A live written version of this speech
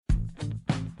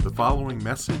The following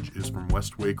message is from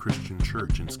Westway Christian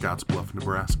Church in Scottsbluff,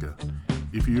 Nebraska.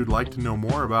 If you'd like to know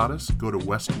more about us, go to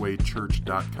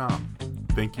westwaychurch.com.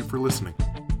 Thank you for listening.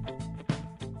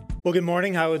 Well, good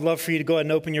morning. I would love for you to go ahead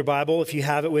and open your Bible, if you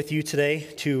have it with you today,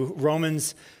 to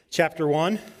Romans chapter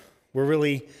 1. We're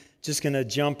really just going to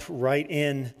jump right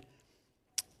in.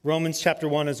 Romans chapter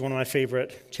 1 is one of my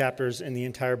favorite chapters in the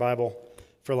entire Bible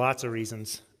for lots of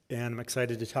reasons, and I'm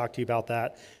excited to talk to you about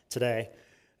that today.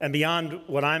 And beyond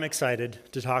what I'm excited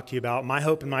to talk to you about, my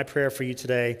hope and my prayer for you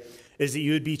today is that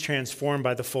you would be transformed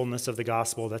by the fullness of the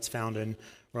gospel that's found in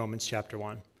Romans chapter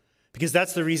 1. Because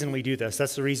that's the reason we do this.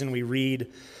 That's the reason we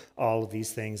read all of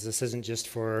these things. This isn't just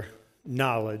for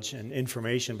knowledge and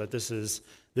information, but this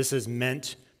is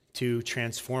meant to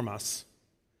transform us.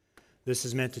 This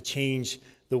is meant to change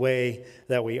the way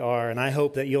that we are. And I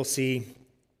hope that you'll see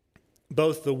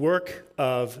both the work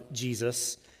of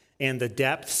Jesus and the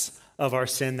depths of our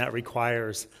sin that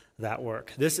requires that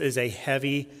work. This is a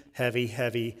heavy, heavy,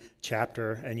 heavy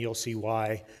chapter, and you'll see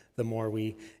why the more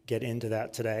we get into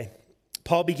that today.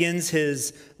 Paul begins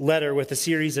his letter with a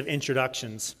series of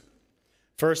introductions.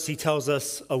 First, he tells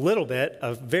us a little bit,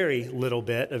 a very little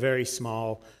bit, a very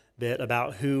small bit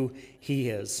about who he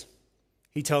is.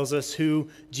 He tells us who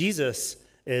Jesus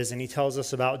is, and he tells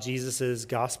us about Jesus'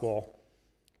 gospel.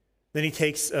 Then he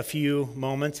takes a few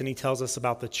moments and he tells us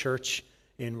about the church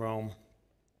in Rome.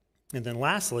 And then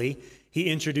lastly, he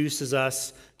introduces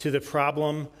us to the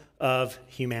problem of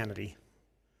humanity.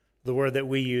 The word that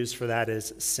we use for that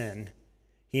is sin.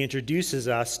 He introduces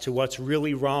us to what's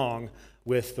really wrong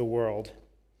with the world.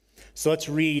 So let's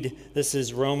read. This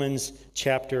is Romans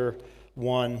chapter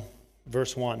 1,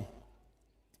 verse 1.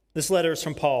 This letter is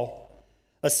from Paul,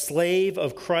 a slave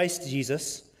of Christ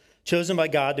Jesus, chosen by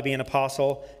God to be an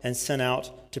apostle and sent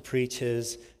out to preach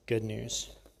his good news.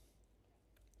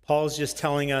 Paul is just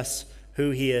telling us who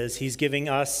he is. He's giving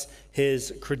us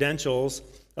his credentials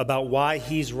about why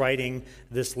he's writing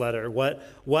this letter. What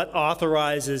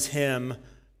authorizes him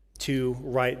to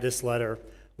write this letter?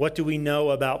 What do we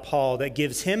know about Paul that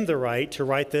gives him the right to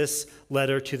write this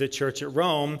letter to the church at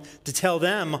Rome, to tell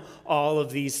them all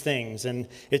of these things? And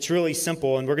it's really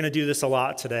simple, and we're going to do this a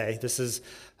lot today. This is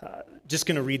just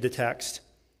going to read the text.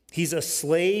 He's a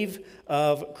slave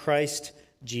of Christ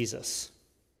Jesus.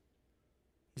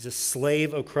 He's a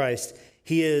slave of Christ.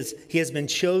 He has been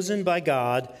chosen by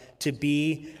God to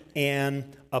be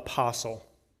an apostle.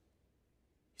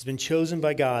 He's been chosen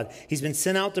by God. He's been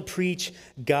sent out to preach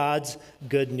God's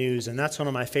good news. And that's one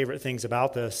of my favorite things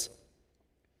about this.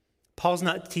 Paul's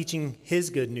not teaching his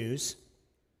good news.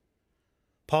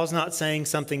 Paul's not saying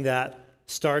something that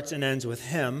starts and ends with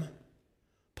him.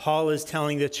 Paul is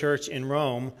telling the church in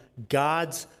Rome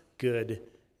God's good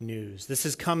news. This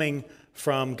is coming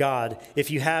from God.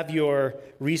 If you have your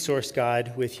resource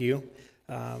guide with you,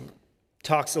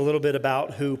 talks a little bit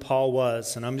about who Paul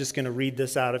was, and I'm just going to read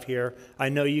this out of here. I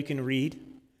know you can read,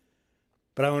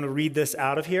 but I want to read this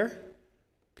out of here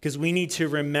because we need to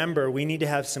remember, we need to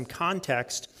have some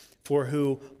context for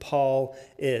who Paul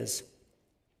is.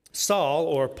 Saul,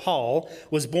 or Paul,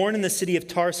 was born in the city of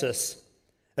Tarsus,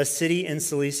 a city in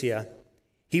Cilicia.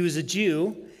 He was a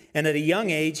Jew, and at a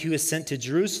young age, he was sent to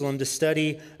Jerusalem to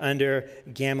study under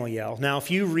Gamaliel. Now, if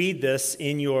you read this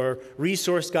in your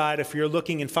resource guide, if you're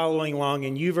looking and following along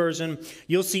in YouVersion,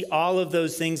 you'll see all of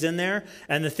those things in there.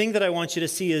 And the thing that I want you to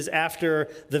see is after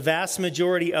the vast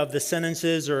majority of the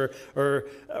sentences or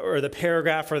the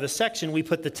paragraph or the section, we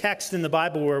put the text in the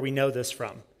Bible where we know this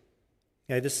from.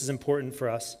 Okay, this is important for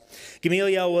us.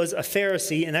 Gamaliel was a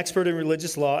Pharisee, an expert in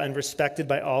religious law, and respected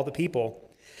by all the people.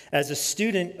 As a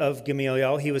student of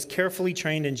Gamaliel, he was carefully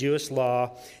trained in Jewish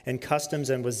law and customs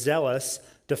and was zealous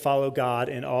to follow God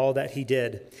in all that he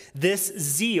did. This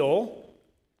zeal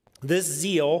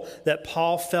that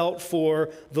Paul felt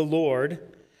for the Lord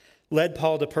led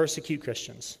Paul to persecute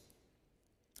Christians,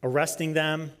 arresting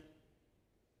them,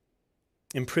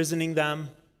 imprisoning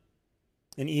them,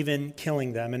 and even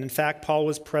killing them. And in fact, Paul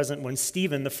was present when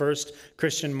Stephen, the first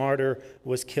Christian martyr,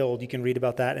 was killed. You can read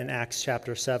about that in Acts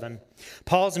chapter 7.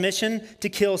 Paul's mission to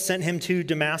kill sent him to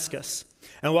Damascus.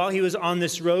 And while he was on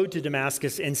this road to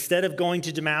Damascus, instead of going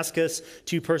to Damascus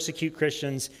to persecute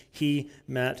Christians, he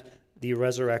met the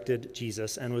resurrected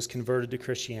Jesus and was converted to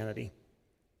Christianity.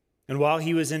 And while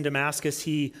he was in Damascus,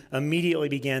 he immediately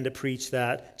began to preach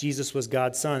that Jesus was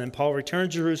God's son. And Paul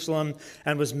returned to Jerusalem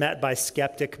and was met by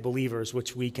skeptic believers,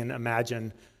 which we can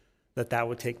imagine that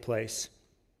would take place.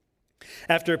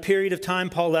 After a period of time,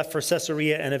 Paul left for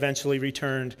Caesarea and eventually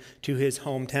returned to his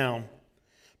hometown.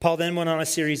 Paul then went on a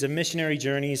series of missionary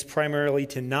journeys, primarily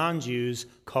to non-Jews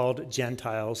called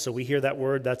Gentiles. So we hear that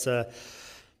word, that's a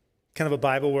kind of a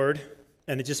Bible word,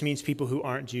 and it just means people who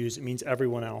aren't Jews. It means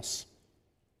everyone else.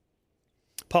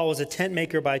 Paul was a tent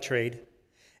maker by trade,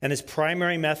 and his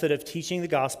primary method of teaching the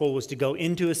gospel was to go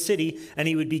into a city, and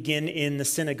he would begin in the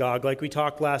synagogue. Like we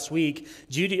talked last week,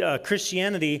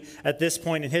 Christianity at this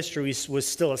point in history was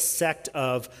still a sect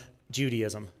of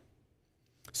Judaism.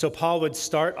 So Paul would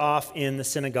start off in the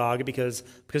synagogue because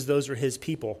those were his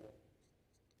people.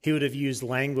 He would have used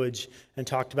language and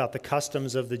talked about the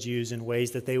customs of the Jews in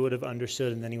ways that they would have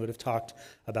understood, and then he would have talked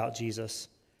about Jesus.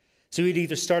 So he'd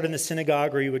either start in the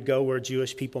synagogue or he would go where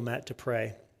Jewish people met to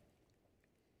pray.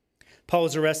 Paul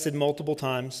was arrested multiple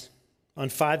times. On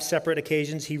 5 separate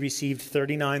occasions, he received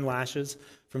 39 lashes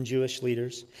from Jewish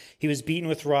leaders. He was beaten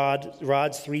with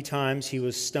rods 3 times. He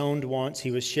was stoned once.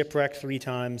 He was shipwrecked 3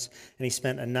 times. And he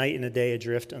spent a night and a day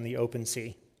adrift on the open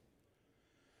sea.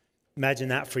 Imagine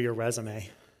that for your resume.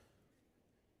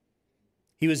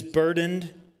 He was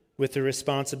burdened with the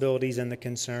responsibilities and the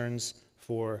concerns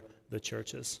for the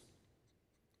churches.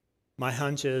 My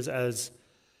hunch is, as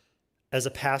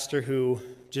a pastor who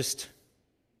just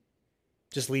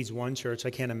leads one church, I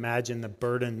can't imagine the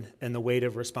burden and the weight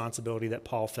of responsibility that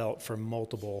Paul felt for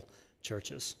multiple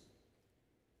churches.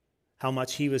 How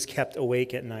much he was kept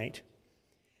awake at night.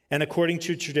 And according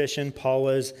to tradition, Paul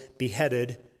was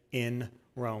beheaded in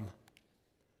Rome.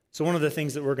 So one of the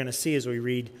things that we're going to see as we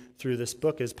read through this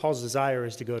book is Paul's desire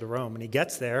is to go to Rome. And he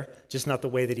gets there, just not the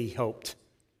way that he hoped.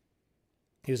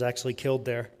 He was actually killed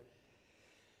there.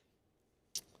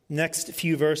 Next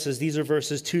few verses, these are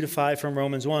verses 2-5 from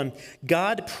Romans 1.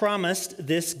 God promised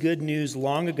this good news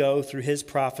long ago through his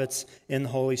prophets in the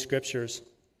Holy Scriptures.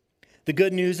 The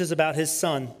good news is about his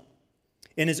son.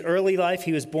 In his early life,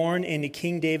 he was born into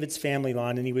King David's family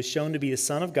line, and he was shown to be the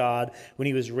Son of God when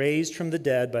he was raised from the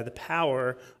dead by the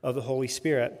power of the Holy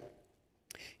Spirit.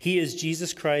 He is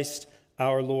Jesus Christ,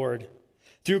 our Lord.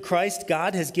 Through Christ,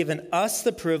 God has given us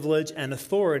the privilege and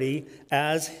authority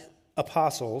as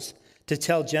apostles to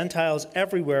tell Gentiles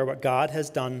everywhere what God has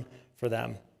done for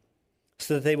them,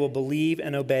 so that they will believe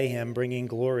and obey him, bringing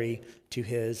glory to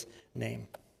his name.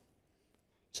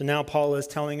 So now Paul is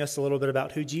telling us a little bit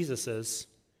about who Jesus is.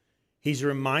 He's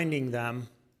reminding them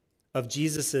of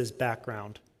Jesus'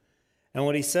 background. And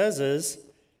what he says is,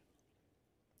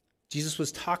 Jesus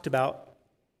was talked about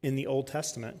in the Old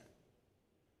Testament.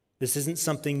 This isn't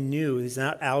something new. He's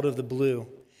not out of the blue.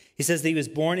 He says that he was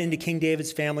born into King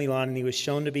David's family line, and he was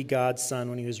shown to be God's son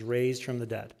when he was raised from the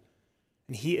dead.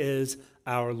 And he is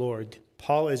our Lord.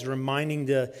 Paul is reminding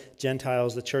the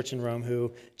Gentiles, the church in Rome,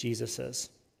 who Jesus is.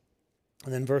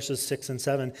 And then verses 6 and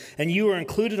 7. And you are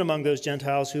included among those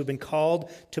Gentiles who have been called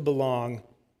to belong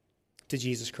to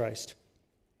Jesus Christ.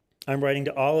 I'm writing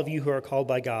to all of you who are called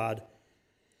by God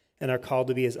and are called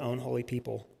to be his own holy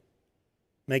people.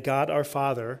 May God our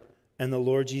Father and the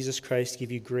Lord Jesus Christ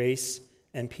give you grace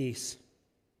and peace.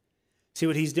 See,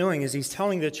 what he's doing is he's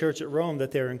telling the church at Rome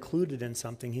that they're included in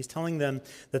something. He's telling them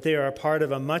that they are a part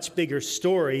of a much bigger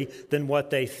story than what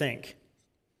they think.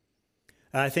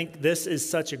 I think this is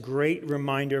such a great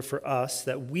reminder for us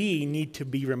that we need to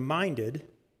be reminded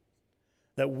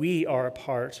that we are a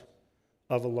part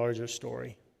of a larger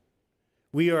story.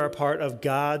 We are a part of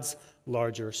God's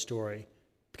larger story.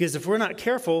 Because if we're not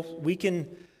careful, we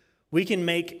can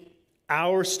make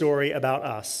our story about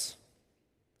us.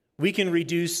 We can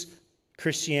reduce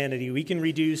Christianity. We can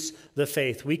reduce the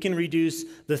faith. We can reduce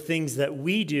the things that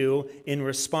we do in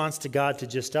response to God to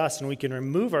just us, and we can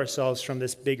remove ourselves from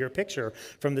this bigger picture,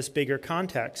 from this bigger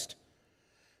context.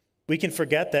 We can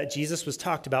forget that Jesus was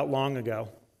talked about long ago.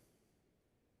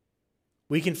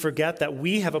 We can forget that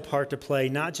we have a part to play,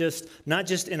 not just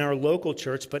in our local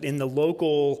church, but in the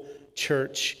local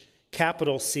church,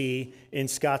 capital C, in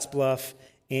Scottsbluff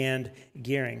and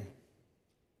Gearing.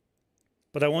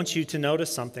 But I want you to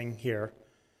notice something here.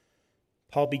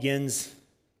 Paul begins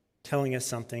telling us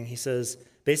something. He says,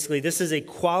 basically, this is a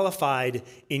qualified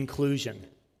inclusion.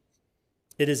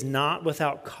 It is not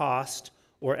without cost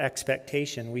or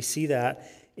expectation. We see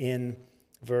that in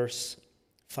verse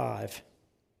 5.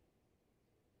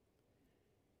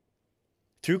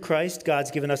 Through Christ,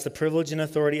 God's given us the privilege and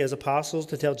authority as apostles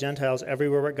to tell Gentiles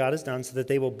everywhere what God has done so that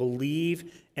they will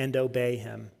believe and obey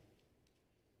him.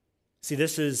 See,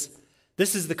 this is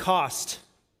the cost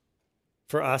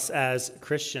for us as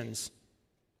Christians.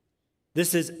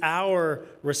 This is our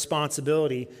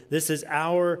responsibility. This is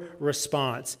our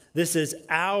response. This is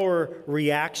our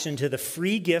reaction to the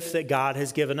free gift that God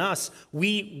has given us.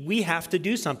 We have to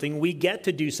do something. We get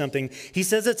to do something. He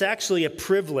says it's actually a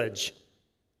privilege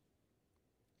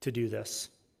to do this.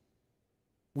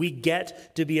 We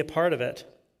get to be a part of it.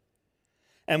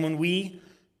 And when we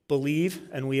believe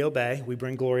and we obey, we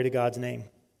bring glory to God's name.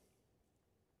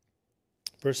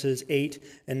 Verses 8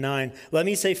 and 9. Let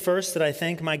me say first that I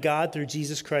thank my God through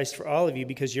Jesus Christ for all of you,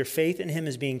 because your faith in him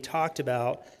is being talked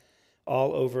about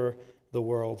all over the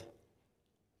world.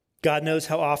 God knows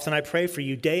how often I pray for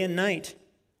you. Day and night,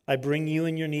 I bring you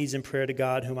and your needs in prayer to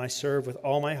God, whom I serve with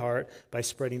all my heart by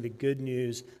spreading the good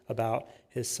news about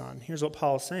his Son. Here's what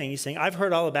Paul is saying. He's saying, I've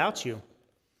heard all about you.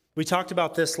 We talked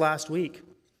about this last week.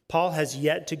 Paul has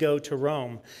yet to go to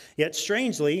Rome. Yet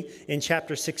strangely, in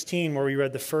chapter 16, where we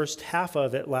read the first half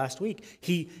of it last week,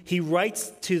 he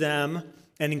writes to them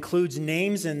and includes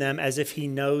names in them as if he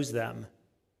knows them.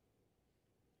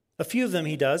 A few of them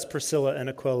he does, Priscilla and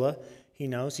Aquila, he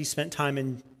knows. He spent time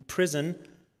in prison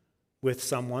with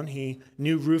someone. He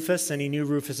knew Rufus and he knew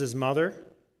Rufus's mother.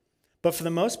 But for the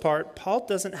most part, Paul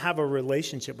doesn't have a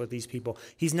relationship with these people.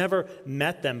 He's never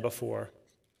met them before.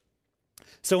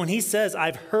 So when he says,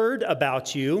 I've heard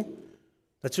about you,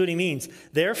 that's what he means.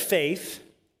 Their faith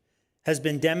has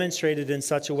been demonstrated in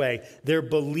such a way. Their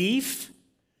belief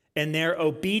and their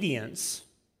obedience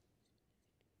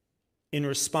in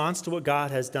response to what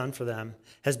God has done for them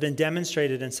has been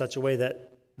demonstrated in such a way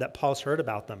that Paul's heard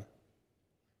about them.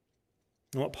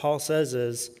 And what Paul says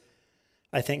is,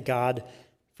 I thank God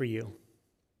for you.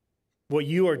 What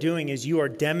you are doing is you are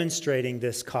demonstrating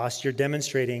this cost. You're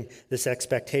demonstrating this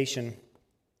expectation.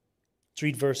 Let's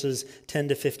read verses 10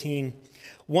 to 15.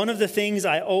 One of the things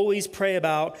I always pray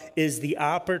about is the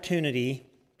opportunity,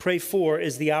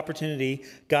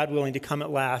 God willing, to come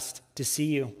at last to see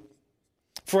you.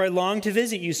 For I long to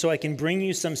visit you so I can bring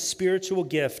you some spiritual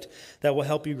gift that will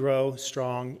help you grow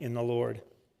strong in the Lord.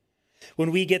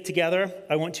 When we get together,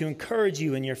 I want to encourage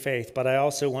you in your faith, but I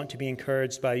also want to be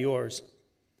encouraged by yours.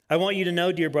 I want you to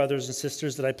know, dear brothers and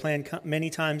sisters, that I planned many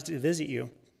times to visit you,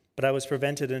 but I was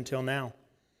prevented until now.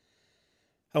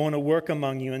 I want to work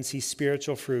among you and see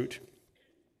spiritual fruit,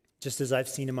 just as I've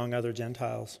seen among other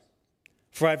Gentiles.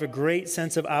 For I have a great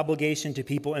sense of obligation to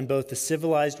people in both the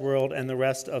civilized world and the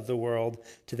rest of the world,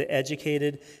 to the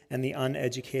educated and the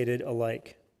uneducated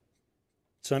alike.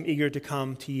 So I'm eager to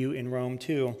come to you in Rome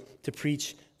too, to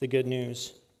preach the good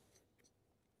news.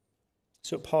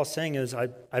 So what Paul's saying is,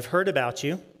 I've heard about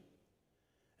you,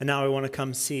 and now I want to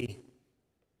come see.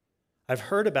 I've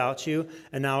heard about you,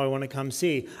 and now I want to come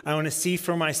see. I want to see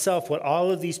for myself what all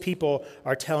of these people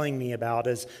are telling me about.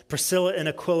 As Priscilla and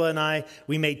Aquila and I,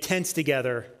 we made tents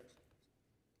together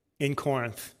in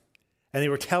Corinth. And they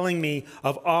were telling me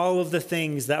of all of the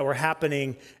things that were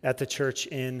happening at the church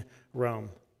in Rome.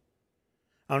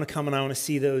 I want to come and I want to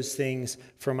see those things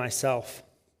for myself.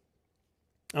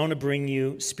 I want to bring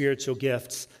you spiritual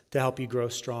gifts to help you grow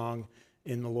strong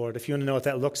in the Lord. If you want to know what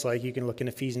that looks like, you can look in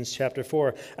Ephesians chapter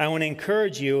 4. I want to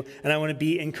encourage you, and I want to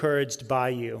be encouraged by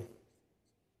you.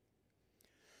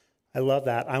 I love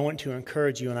that. I want to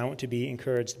encourage you, and I want to be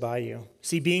encouraged by you.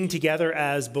 See, being together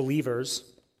as believers,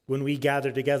 when we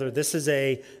gather together, this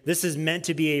is meant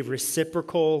to be a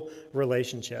reciprocal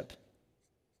relationship.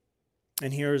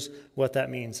 And here's what that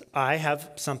means. I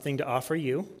have something to offer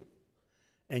you,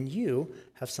 and you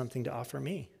have something to offer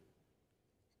me.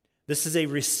 This is a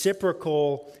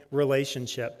reciprocal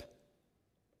relationship.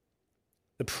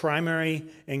 The primary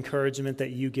encouragement that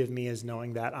you give me is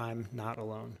knowing that I'm not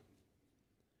alone.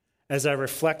 As I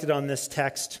reflected on this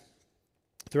text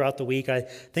throughout the week, I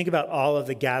think about all of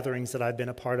the gatherings that I've been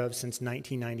a part of since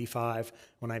 1995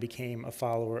 when I became a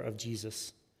follower of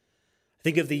Jesus. I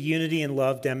think of the unity and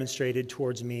love demonstrated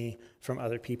towards me from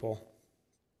other people.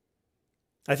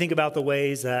 I think about the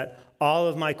ways that all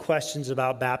of my questions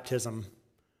about baptism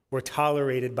were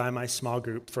tolerated by my small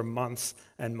group for months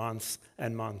and months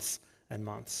and months and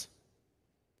months.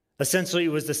 Essentially,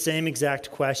 it was the same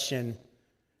exact question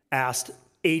asked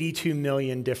 82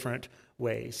 million different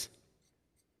ways.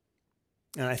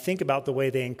 And I think about the way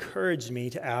they encouraged me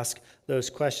to ask those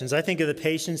questions. I think of the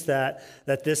patience that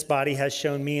this body has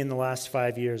shown me in the last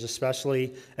 5 years,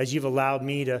 especially as you've allowed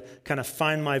me to kind of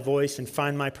find my voice and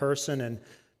find my person and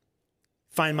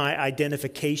find my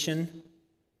identification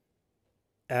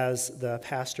as the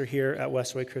pastor here at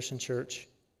Westway Christian Church.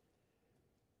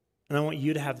 And I want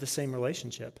you to have the same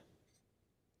relationship.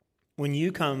 When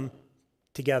you come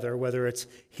together, whether it's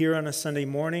here on a Sunday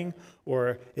morning,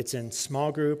 or it's in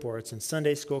small group, or it's in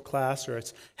Sunday school class, or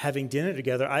it's having dinner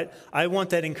together, I want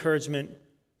that encouragement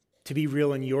to be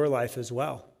real in your life as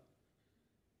well.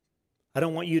 I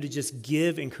don't want you to just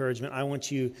give encouragement. I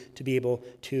want you to be able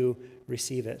to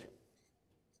receive it.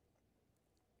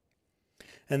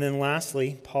 And then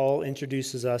lastly, Paul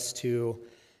introduces us to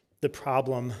the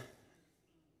problem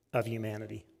of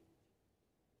humanity.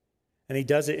 And he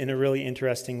does it in a really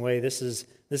interesting way. This is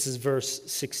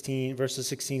verses 16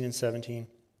 and 17.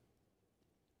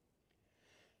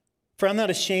 For I'm not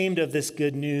ashamed of this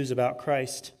good news about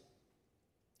Christ.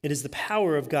 It is the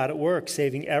power of God at work,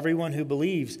 saving everyone who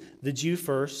believes, the Jew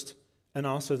first, and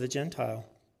also the Gentile.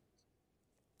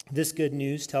 This good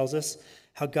news tells us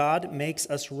how God makes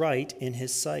us right in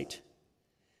his sight.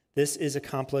 This is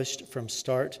accomplished from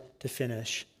start to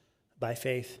finish by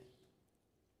faith.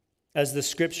 As the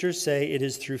scriptures say, it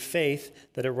is through faith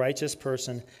that a righteous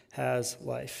person has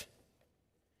life.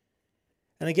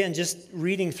 And again, just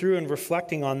reading through and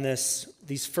reflecting on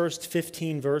these first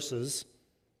 15 verses,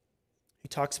 he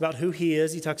talks about who he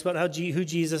is, he talks about who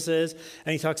Jesus is,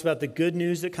 and he talks about the good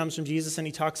news that comes from Jesus, and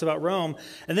he talks about Rome.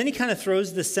 And then he kind of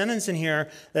throws this sentence in here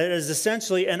that is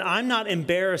essentially, and I'm not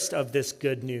embarrassed of this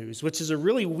good news, which is a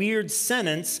really weird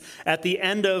sentence at the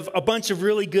end of a bunch of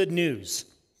really good news.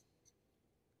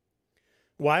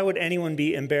 Why would anyone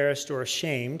be embarrassed or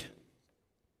ashamed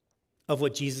of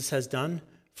what Jesus has done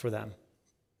for them?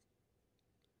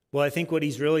 Well, I think what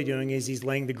he's really doing is he's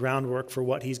laying the groundwork for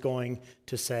what he's going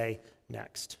to say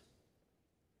next.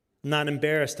 I'm not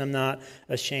embarrassed. I'm not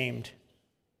ashamed.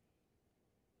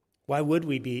 Why would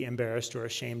we be embarrassed or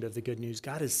ashamed of the good news?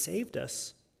 God has saved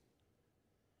us.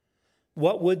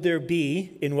 What would there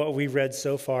be in what we've read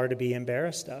so far to be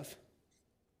embarrassed of?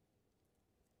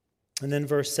 And then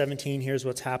verse 17, here's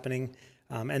what's happening.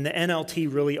 And the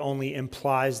NLT really only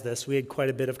implies this. We had quite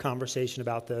a bit of conversation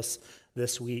about this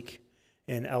week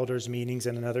in elders' meetings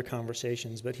and in other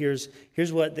conversations. But here's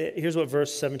what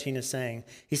verse 17 is saying.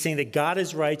 He's saying that God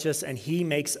is righteous and he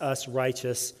makes us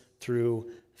righteous through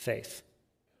faith.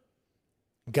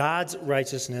 God's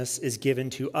righteousness is given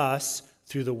to us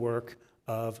through the work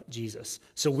of Jesus.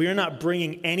 So we're not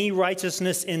bringing any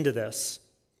righteousness into this.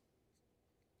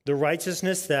 The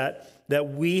righteousness that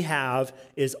we have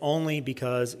is only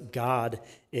because God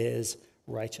is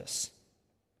righteous.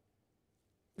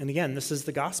 And again, this is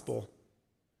the gospel.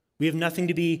 We have nothing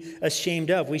to be ashamed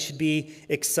of. We should be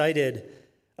excited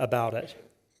about it.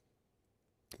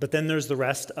 But then there's the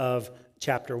rest of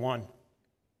chapter 1.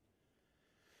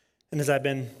 And as I've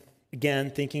been, again,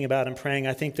 thinking about and praying,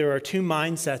 I think there are two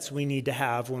mindsets we need to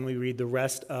have when we read the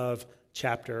rest of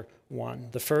chapter 1.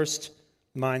 The first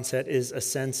mindset is a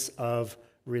sense of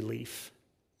relief.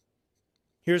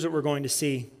 Here's what we're going to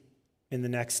see in the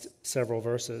next several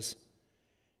verses.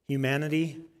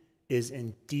 Humanity is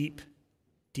in deep,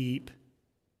 deep,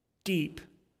 deep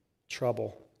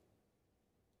trouble.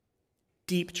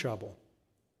 Deep trouble.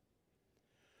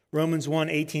 Romans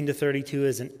 1:18-32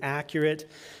 is an accurate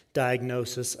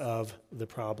diagnosis of the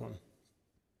problem.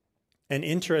 And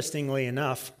interestingly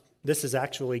enough, this is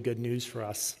actually good news for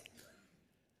us.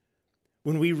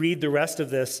 When we read the rest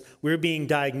of this, we're being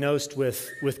diagnosed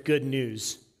with good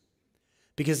news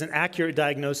because an accurate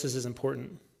diagnosis is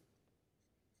important.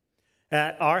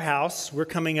 At our house, we're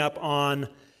coming up on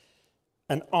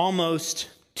an almost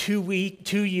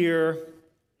 2-year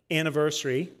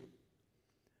anniversary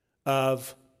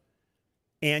of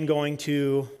Anne going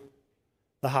to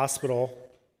the hospital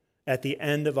at the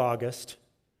end of August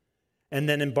and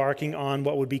then embarking on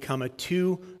what would become a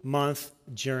 2-month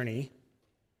journey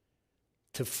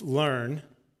to learn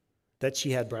that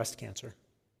she had breast cancer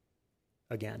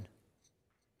again.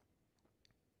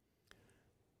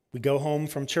 We go home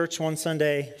from church one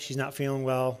Sunday. She's not feeling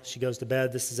well. She goes to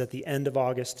bed. This is at the end of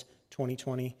August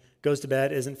 2020. Goes to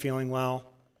bed, isn't feeling well.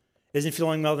 Isn't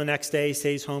feeling well the next day,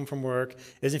 stays home from work.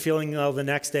 Isn't feeling well the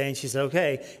next day, and she says,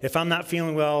 okay, if I'm not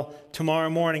feeling well tomorrow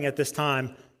morning at this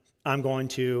time, I'm going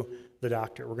to the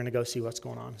doctor. We're going to go see what's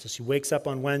going on. So she wakes up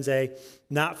on Wednesday,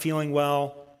 not feeling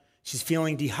well. She's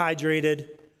feeling dehydrated.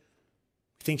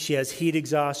 We think she has heat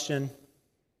exhaustion.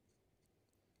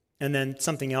 And then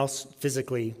something else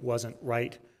physically wasn't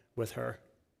right with her.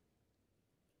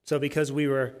 So because we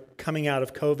were coming out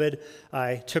of COVID,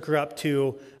 I took her up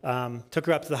to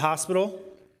the hospital,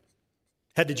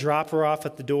 had to drop her off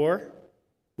at the door,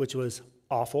 which was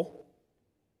awful.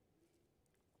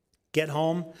 Get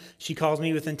home, she calls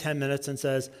me within 10 minutes and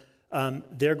says,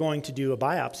 they're going to do a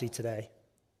biopsy today.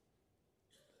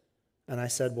 And I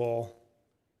said, well,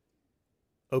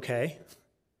 okay.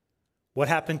 What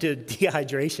happened to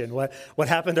dehydration? What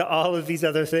happened to all of these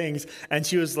other things? And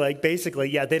she was like, basically,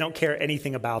 yeah, they don't care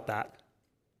anything about that.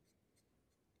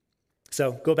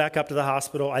 So go back up to the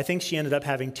hospital. I think she ended up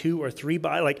having 2 or 3,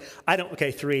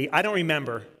 3. I don't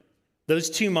remember. Those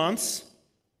 2 months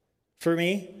for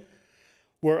me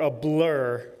were a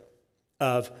blur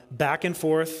of back and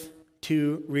forth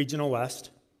to Regional West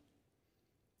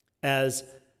as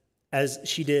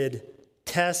she did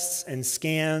tests and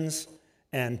scans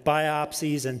and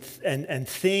biopsies and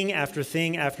thing after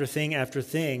thing after thing after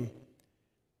thing,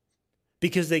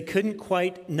 because they couldn't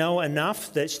quite know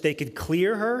enough that they could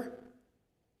clear her,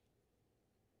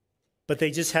 but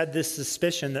they just had this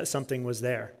suspicion that something was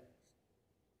there.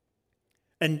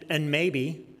 And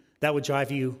maybe that would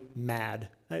drive you mad.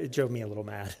 It drove me a little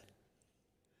mad.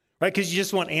 Right? Because you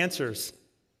just want answers.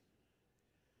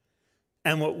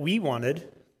 And what we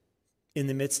wanted in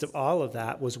the midst of all of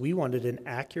that was we wanted an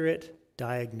accurate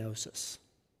diagnosis.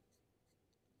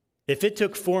 If it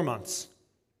took 4 months,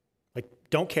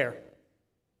 don't care.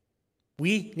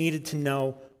 We needed to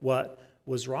know what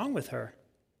was wrong with her.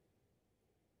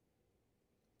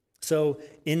 So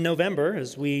in November,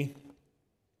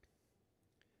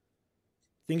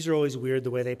 things are always weird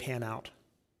the way they pan out.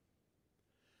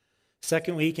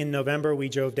 Second week in November, we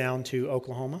drove down to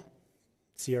Oklahoma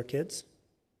to see our kids.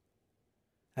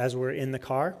 As we're in the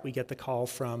car, we get the call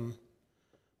from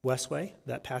Westway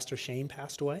that Pastor Shane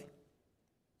passed away.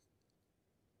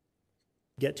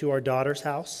 Get to our daughter's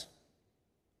house.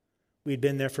 We'd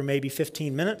been there for maybe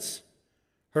 15 minutes.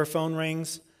 Her phone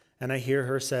rings, and I hear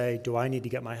her say, "Do I need to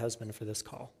get my husband for this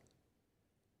call?"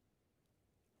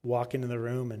 Walk into the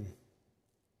room, and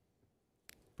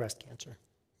breast cancer.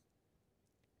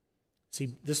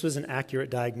 See, this was an accurate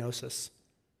diagnosis.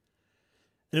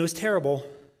 And it was terrible.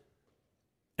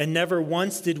 And never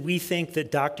once did we think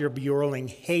that Dr. Bjorling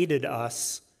hated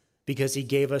us because he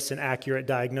gave us an accurate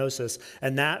diagnosis.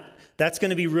 And that's going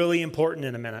to be really important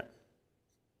in a minute.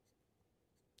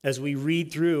 As we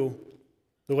read through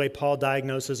the way Paul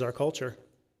diagnoses our culture.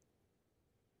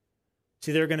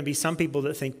 See, there are going to be some people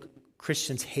that think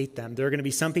Christians hate them. There are going to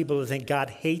be some people that think God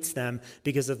hates them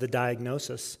because of the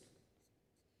diagnosis.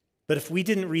 But if we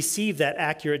didn't receive that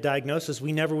accurate diagnosis,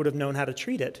 we never would have known how to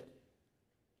treat it.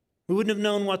 We wouldn't have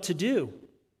known what to do.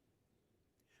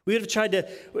 We would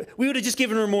have just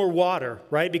given her more water,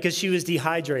 right? Because she was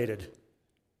dehydrated.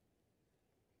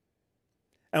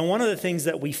 And one of the things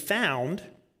that we found,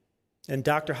 and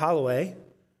Dr. Holloway,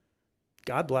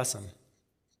 God bless him,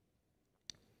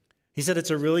 he said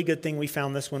it's a really good thing we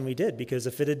found this when we did, because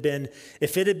if it had been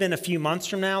a few months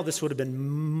from now, this would have been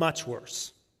much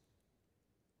worse.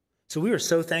 So we were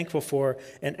so thankful for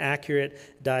an accurate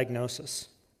diagnosis.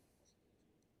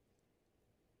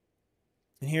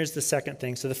 And here's the second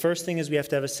thing. So the first thing is we have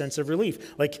to have a sense of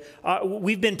relief.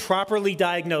 We've been properly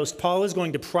diagnosed. Paul is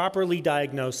going to properly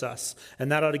diagnose us,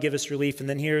 and that ought to give us relief. And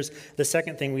then here's the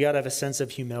second thing. We ought to have a sense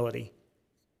of humility.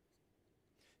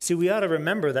 See, we ought to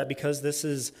remember that because this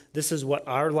is what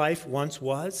our life once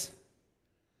was.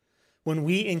 When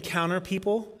we encounter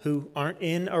people who aren't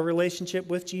in a relationship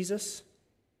with Jesus,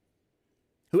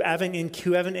 who haven't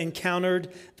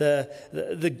encountered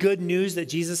the good news that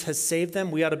Jesus has saved them,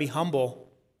 we ought to be humble.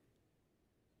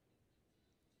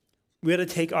 We ought to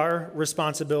take our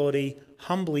responsibility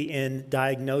humbly in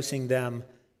diagnosing them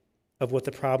of what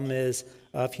the problem is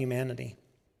of humanity.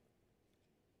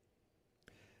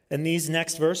 And these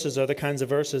next verses are the kinds of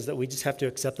verses that we just have to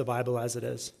accept the Bible as it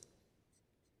is.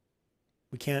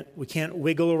 We can't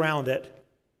wiggle around it.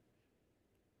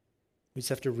 We just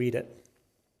have to read it.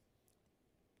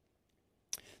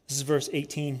 This is verse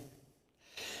 18.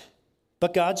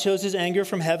 But God shows his anger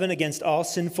from heaven against all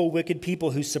sinful, wicked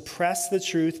people who suppress the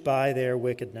truth by their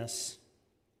wickedness.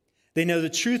 They know the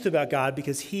truth about God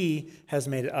because he has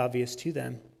made it obvious to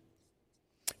them.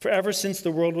 For ever since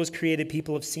the world was created,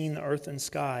 people have seen the earth and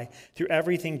sky. Through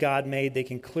everything God made, they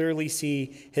can clearly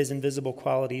see his invisible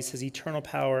qualities, his eternal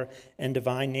power and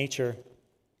divine nature.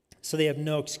 So they have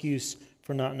no excuse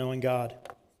for not knowing God.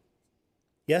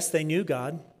 Yes, they knew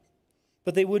God,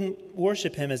 but they wouldn't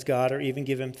worship him as God or even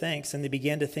give him thanks, and they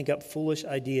began to think up foolish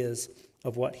ideas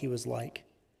of what he was like.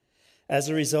 As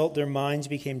a result, their minds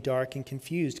became dark and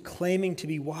confused. Claiming to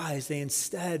be wise, they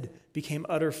instead became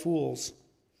utter fools.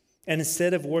 And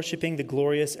instead of worshiping the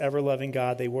glorious, ever-loving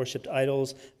God, they worshiped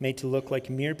idols made to look like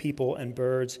mere people and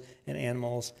birds and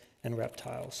animals and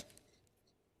reptiles.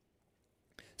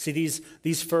 See,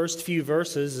 these first few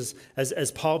verses,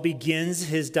 as Paul begins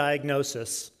his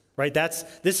diagnosis, right?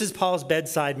 This is Paul's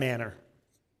bedside manner,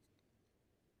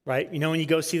 right? You know when you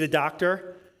go see the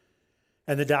doctor,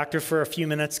 and the doctor for a few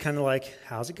minutes kind of like,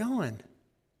 how's it going?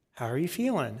 How are you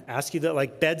feeling? Ask you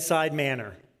that bedside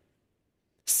manner,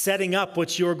 setting up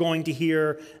what you're going to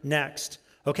hear next.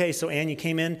 Okay, so Ann, you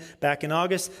came in back in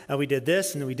August, and we did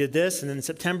this, and we did this, and then in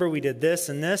September we did this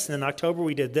and this, and in October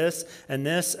we did this, and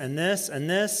this, and this, and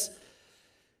this.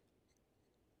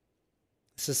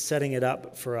 This is setting it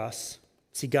up for us.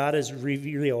 See, God is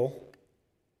real,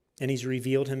 and he's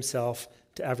revealed himself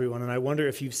to everyone. And I wonder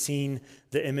if you've seen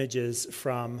the images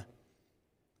from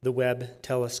the Webb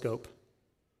telescope.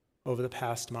 over the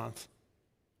past month.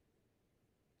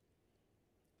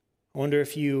 I wonder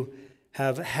if you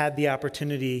have had the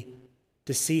opportunity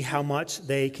to see how much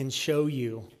they can show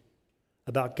you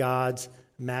about God's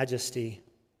majesty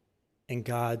and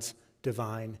God's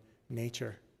divine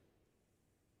nature.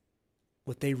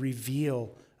 What they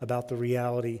reveal about the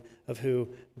reality of who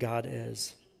God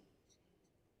is.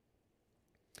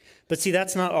 But see,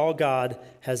 that's not all God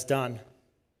has done.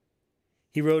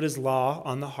 He wrote his law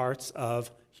on the hearts of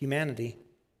humanity.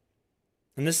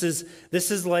 And this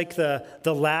is like the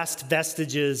last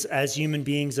vestiges as human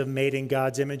beings of made in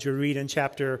God's image. We read in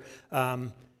chapter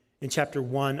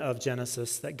 1 of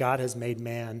Genesis that God has made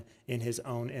man in his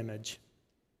own image.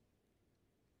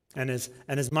 And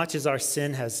as much as our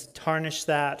sin has tarnished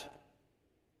that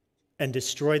and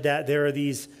destroyed that, there are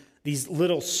these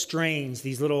little strains,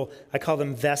 these little, I call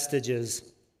them vestiges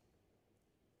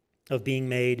of being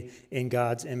made in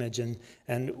God's image.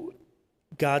 And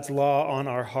God's law on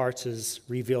our hearts is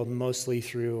revealed mostly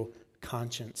through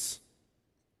conscience.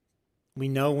 We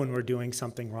know when we're doing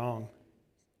something wrong.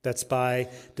 That's by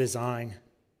design.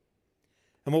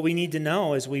 And what we need to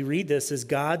know as we read this is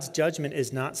God's judgment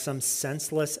is not some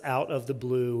senseless,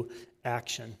 out-of-the-blue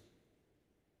action.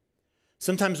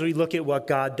 Sometimes we look at what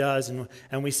God does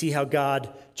and we see how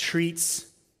God treats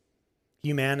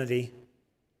humanity.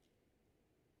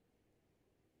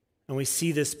 And we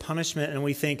see this punishment and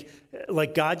we think,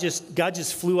 like God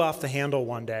just flew off the handle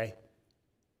one day.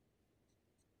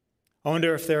 I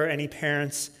wonder if there are any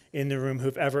parents in the room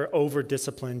who've ever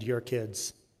over-disciplined your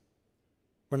kids.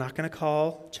 We're not going to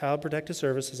call Child Protective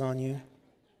Services on you.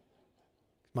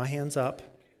 My hand's up. Have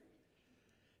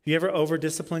you ever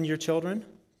over-disciplined your children?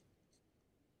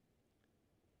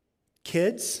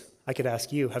 Kids, I could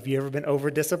ask you, have you ever been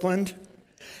over-disciplined?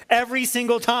 Every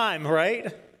single time,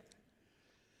 right?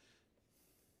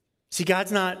 See,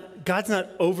 God's not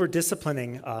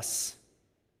over-disciplining us.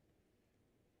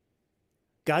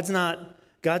 God's not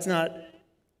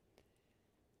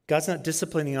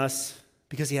disciplining us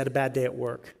because he had a bad day at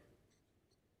work.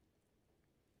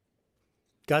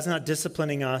 God's not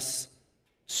disciplining us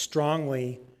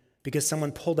strongly because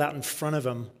someone pulled out in front of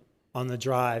him on the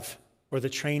drive or the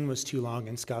train was too long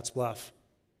in Scottsbluff.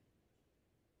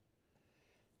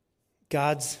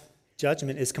 God's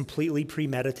judgment is completely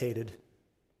premeditated.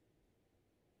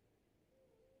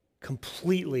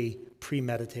 Completely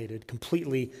premeditated,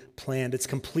 completely planned. It's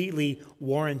completely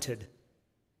warranted.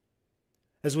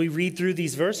 As we read through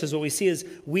these verses, what we see is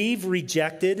we've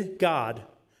rejected God.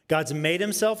 God's made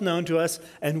himself known to us,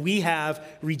 and we have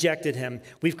rejected him.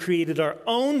 We've created our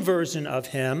own version of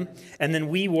him, and then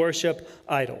we worship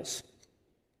idols.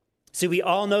 See, we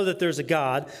all know that there's a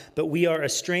God, but we are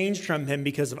estranged from him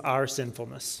because of our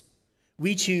sinfulness.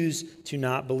 We choose to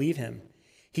not believe him.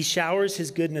 He showers his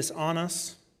goodness on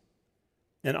us,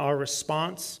 and our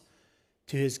response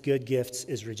to his good gifts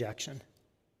is rejection.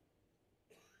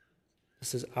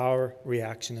 This is our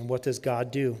reaction. And what does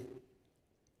God do?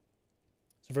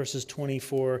 So verses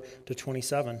 24 to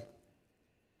 27.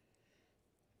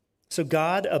 So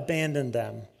God abandoned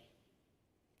them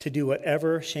to do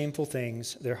whatever shameful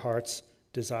things their hearts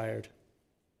desired.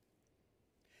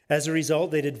 As a result,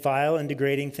 they did vile and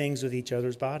degrading things with each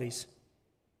other's bodies.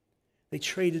 They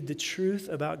traded the truth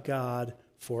about God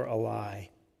for a lie.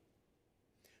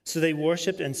 So they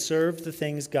worshiped and served the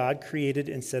things God created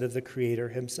instead of the Creator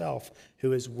himself,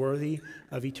 who is worthy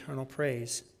of eternal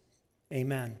praise.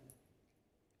 Amen.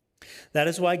 That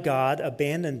is why God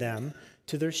abandoned them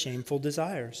to their shameful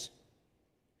desires.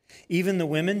 Even the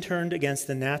women turned against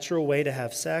the natural way to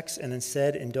have sex and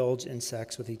instead indulged in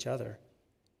sex with each other.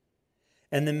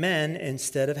 And the men,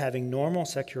 instead of having normal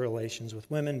sexual relations with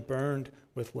women, burned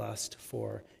with lust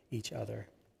for each other.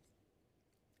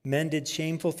 Men did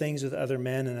shameful things with other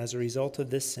men, and as a result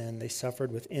of this sin, they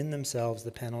suffered within themselves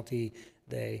the penalty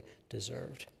they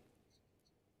deserved.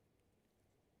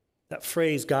 That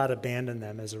phrase, God abandoned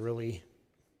them, is a really,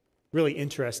 really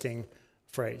interesting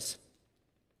phrase.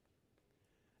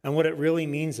 And what it really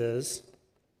means is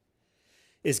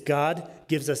God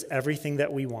gives us everything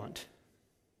that we want.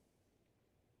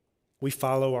 We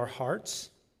follow our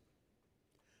hearts.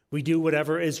 We do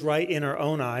whatever is right in our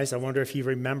own eyes. I wonder if you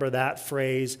remember that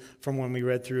phrase from when we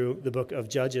read through the book of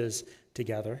Judges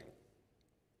together.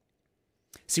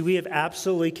 See, we have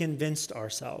absolutely convinced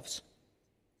ourselves,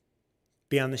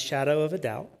 beyond the shadow of a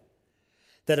doubt,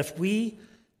 that if we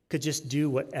could just do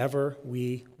whatever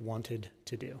we wanted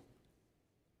to do,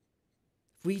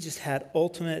 If we just had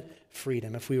ultimate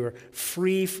freedom, if we were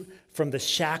free from the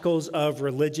shackles of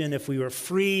religion, if we were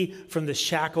free from the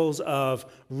shackles of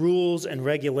rules and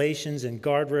regulations and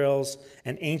guardrails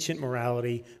and ancient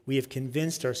morality, we have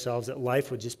convinced ourselves that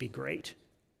life would just be great.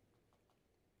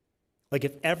 Like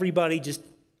if everybody just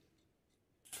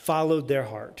followed their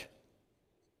heart,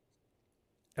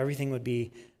 everything would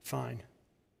be fine.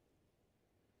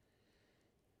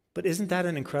 But isn't that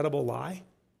an incredible lie?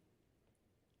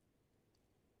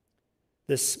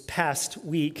 This past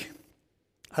week,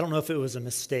 I don't know if it was a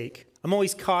mistake. I'm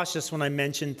always cautious when I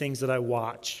mention things that I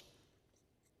watch.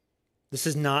 This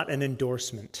is not an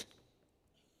endorsement.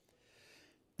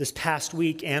 This past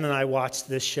week, Ann and I watched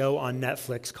this show on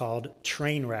Netflix called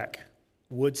Trainwreck,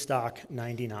 Woodstock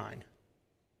 99.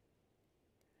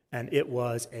 And it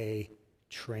was a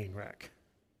train wreck.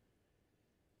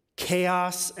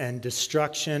 Chaos and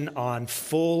destruction on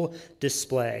full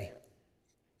display.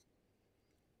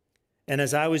 And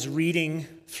as I was reading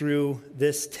through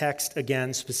this text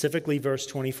again, specifically verse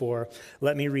 24,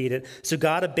 let me read it. So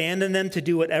God abandoned them to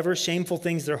do whatever shameful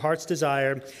things their hearts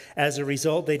desired. As a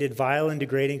result, they did vile and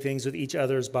degrading things with each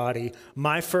other's body.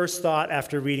 My first thought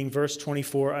after reading verse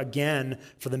 24 again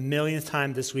for the millionth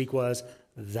time this week was,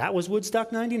 that was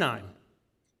Woodstock 99.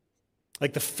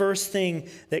 Like the first thing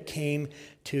that came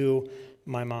to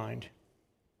my mind.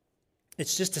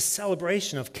 It's just a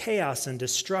celebration of chaos and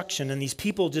destruction and these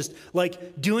people just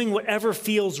like doing whatever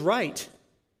feels right.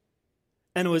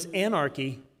 And it was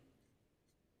anarchy.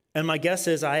 And my guess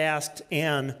is I asked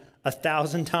Ann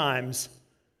 1,000 times,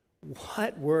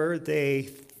 what were they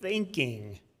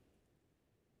thinking?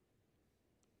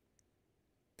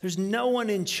 There's no one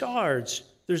in charge.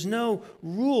 There's no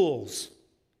rules.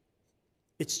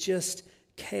 It's just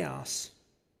chaos.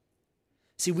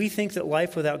 See, we think that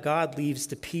life without God leads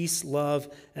to peace,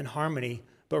 love, and harmony,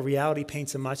 but reality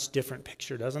paints a much different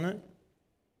picture, doesn't it?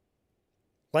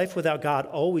 Life without God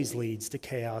always leads to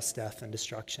chaos, death, and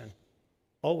destruction.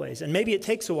 Always. And maybe it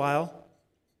takes a while.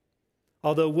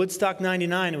 Although Woodstock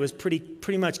 99, it was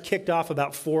pretty much kicked off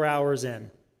about 4 hours in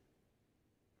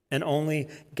and only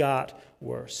got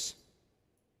worse.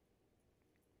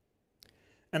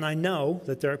 And I know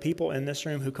that there are people in this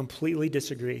room who completely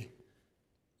disagree.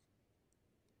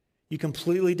 You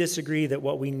completely disagree that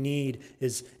what we need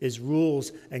is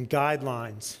rules and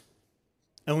guidelines.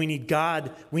 And we need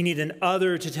God, we need an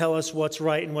other to tell us what's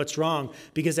right and what's wrong.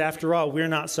 Because after all, we're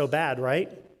not so bad, right?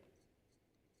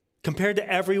 Compared to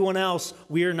everyone else,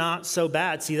 we're not so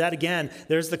bad. See, that again,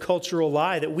 there's the cultural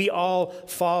lie that we all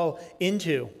fall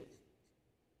into.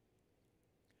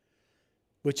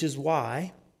 Which is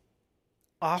why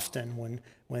often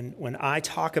when I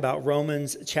talk about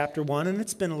Romans chapter 1, and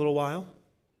it's been a little while,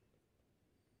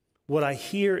 what I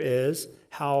hear is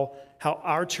how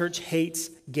our church hates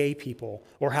gay people,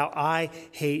 or how I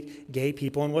hate gay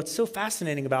people. And what's so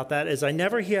fascinating about that is I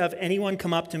never have anyone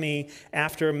come up to me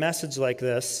after a message like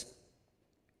this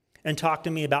and talk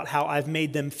to me about how I've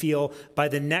made them feel by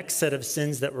the next set of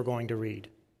sins that we're going to read.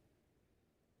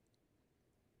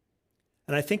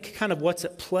 And I think kind of what's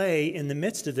at play in the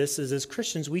midst of this is as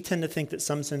Christians, we tend to think that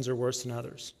some sins are worse than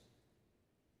others.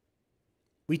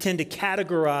 We tend to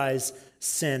categorize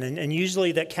sin, and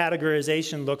usually that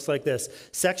categorization looks like this.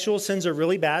 Sexual sins are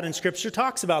really bad, and Scripture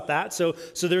talks about that, so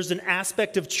there's an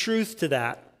aspect of truth to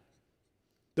that.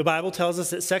 The Bible tells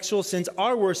us that sexual sins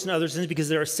are worse than other sins because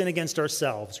they're a sin against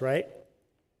ourselves, right?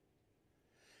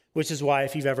 Which is why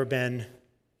if you've ever been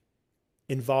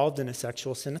involved in a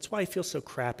sexual sin, that's why you feel so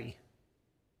crappy.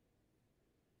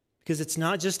 Because it's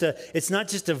not just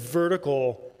a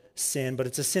vertical sin, but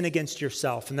it's a sin against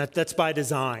yourself, and that's by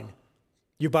design.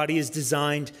 Your body is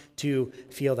designed to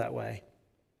feel that way.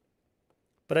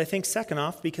 But I think second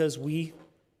off, because we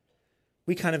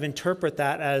kind of interpret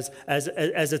that as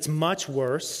it's much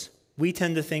worse, we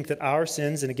tend to think that our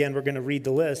sins, and again, we're going to read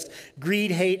the list,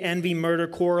 greed, hate, envy, murder,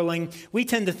 quarreling, we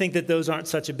tend to think that those aren't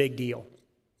such a big deal.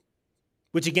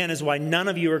 Which again is why none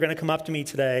of you are going to come up to me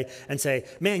today and say,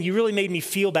 man, you really made me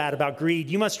feel bad about greed.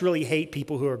 You must really hate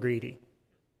people who are greedy.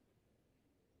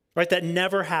 Right? That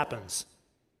never happens.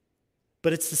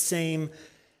 But it's the same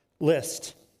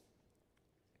list.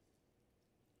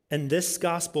 And this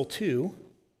gospel, too,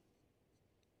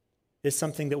 is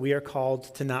something that we are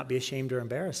called to not be ashamed or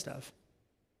embarrassed of.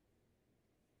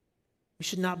 We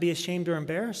should not be ashamed or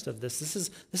embarrassed of this.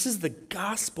 This is the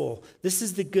gospel. This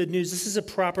is the good news. This is a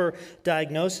proper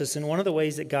diagnosis. And one of the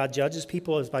ways that God judges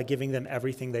people is by giving them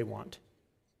everything they want.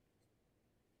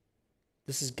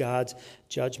 This is God's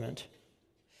judgment.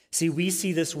 See, we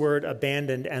see this word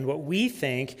abandoned, and what we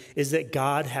think is that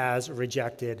God has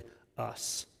rejected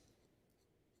us.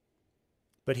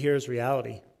 But here's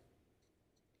reality.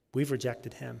 We've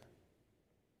rejected him.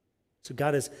 So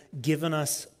God has given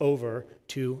us over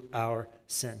to our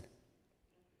sin.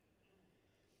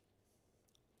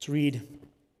 Let's read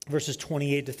verses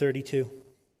 28 to 32.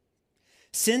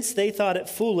 Since they thought it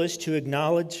foolish to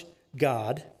acknowledge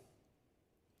God,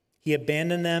 he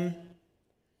abandoned them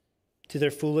to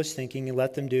their foolish thinking and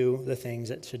let them do the things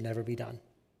that should never be done.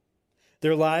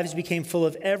 Their lives became full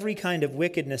of every kind of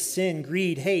wickedness, sin,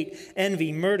 greed, hate,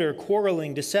 envy, murder,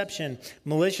 quarreling, deception,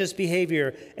 malicious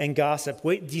behavior, and gossip.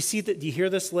 Wait, do you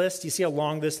hear this list? Do you see how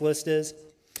long this list is?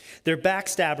 They're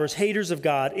backstabbers, haters of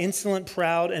God, insolent,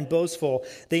 proud, and boastful.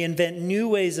 They invent new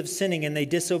ways of sinning and they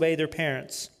disobey their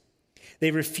parents. They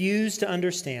refuse to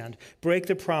understand, break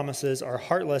their promises, are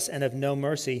heartless, and have no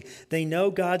mercy. They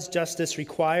know God's justice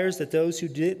requires that those who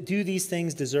do these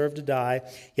things deserve to die,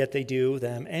 yet they do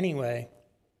them anyway.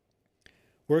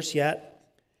 Worse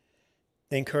yet,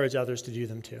 they encourage others to do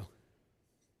them too.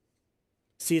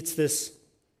 See, it's this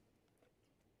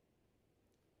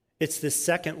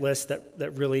second list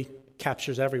that really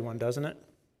captures everyone, doesn't it?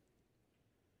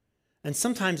 And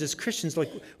sometimes as Christians,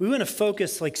 we want to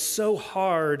focus so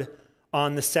hard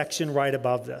on the section right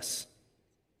above this.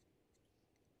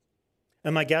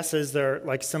 And my guess is there,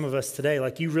 some of us today,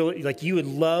 you would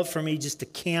love for me just to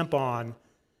camp on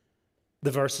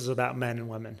the verses about men and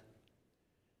women.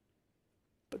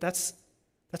 But that's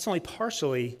only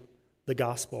partially the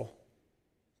gospel.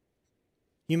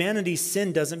 Humanity's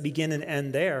sin doesn't begin and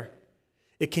end there.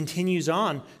 It continues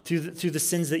on through the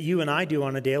sins that you and I do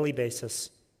on a daily basis.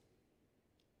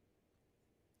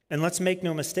 And let's make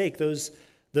no mistake, those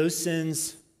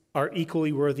sins are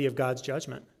equally worthy of God's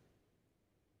judgment.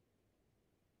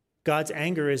 God's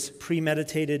anger is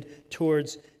premeditated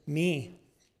towards me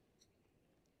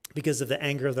because of the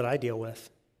anger that I deal with.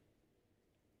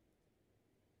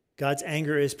 God's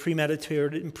anger is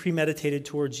premeditated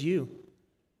towards you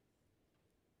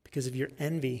because of your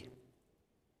envy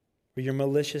or your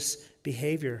malicious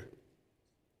behavior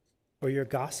or your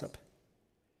gossip.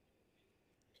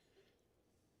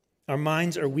 Our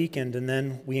minds are weakened, and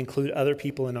then we include other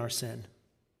people in our sin.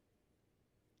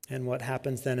 And what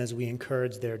happens then is we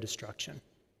encourage their destruction.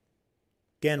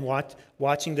 Again,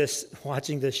 watching this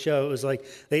show, it was like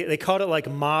they called it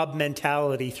mob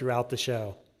mentality throughout the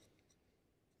show.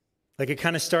 It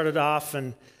kind of started off,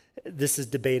 and this is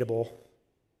debatable.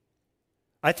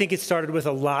 I think it started with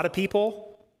a lot of people.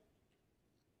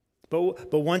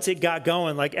 But once it got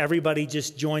going, everybody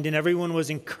just joined in. Everyone was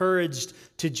encouraged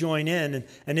to join in.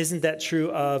 And isn't that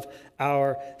true of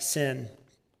our sin?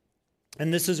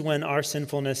 And this is when our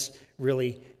sinfulness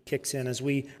really kicks in. As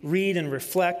we read and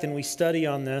reflect and we study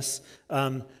on this,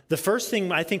 the first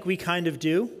thing I think we kind of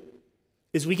do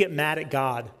is we get mad at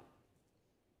God.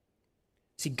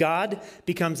 See, God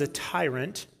becomes a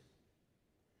tyrant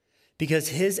because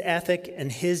his ethic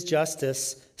and his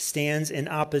justice stands in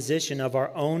opposition of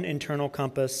our own internal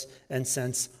compass and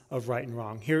sense of right and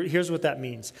wrong. Here's what that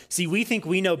means. See, we think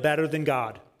we know better than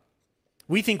God.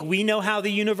 We think we know how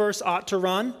the universe ought to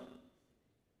run,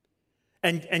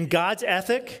 and God's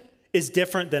ethic is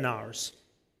different than ours.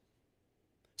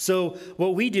 So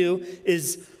what we do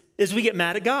is we get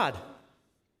mad at God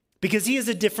because he has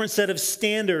a different set of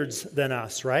standards than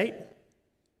us, right?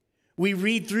 We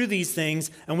read through these things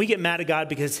and we get mad at God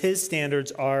because his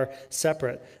standards are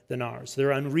separate than ours.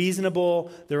 They're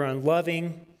unreasonable, they're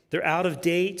unloving, they're out of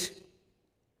date.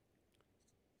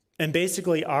 And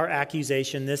basically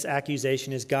this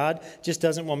accusation is God just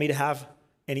doesn't want me to have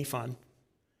any fun.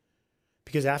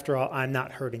 Because after all, I'm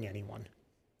not hurting anyone.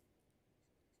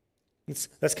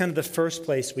 That's kind of the first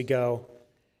place we go.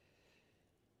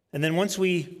 And then once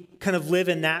we kind of live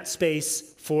in that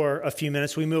space for a few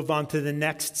minutes, we move on to the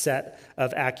next set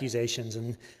of accusations.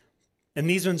 And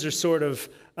these ones are sort of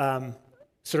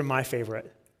my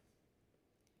favorite.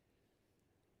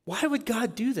 Why would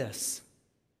God do this?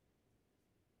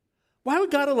 Why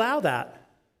would God allow that?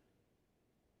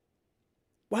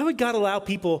 Why would God allow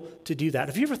people to do that?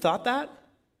 Have you ever thought that?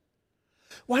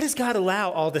 Why does God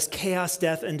allow all this chaos,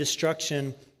 death, and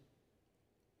destruction?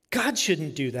 God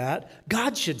shouldn't do that.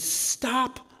 God should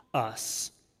stop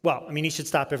us. Well, he should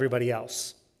stop everybody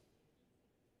else.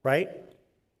 Right?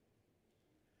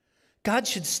 God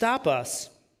should stop us.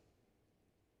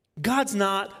 God's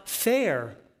not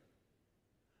fair.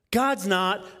 God's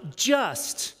not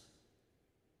just.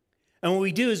 And what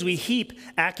we do is we heap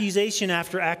accusation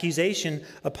after accusation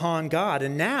upon God.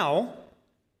 And now,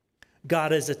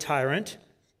 God is a tyrant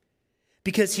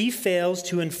because he fails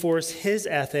to enforce his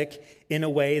ethic in a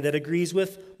way that agrees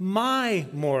with my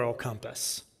moral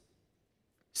compass.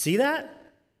 See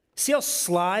that? See how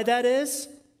sly that is?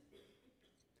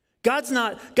 God's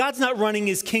not running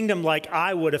his kingdom like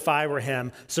I would if I were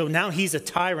him. So now he's a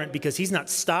tyrant because he's not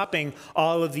stopping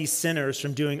all of these sinners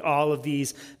from doing all of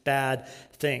these bad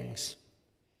things.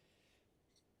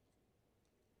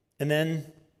 And then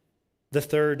the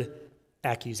third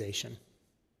accusation.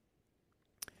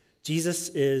 Jesus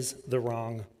is the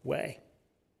wrong way.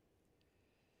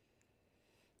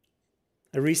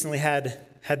 I recently had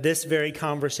this very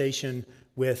conversation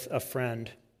with a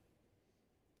friend.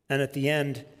 And at the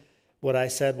end, what I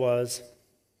said was,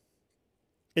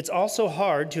 it's also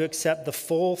hard to accept the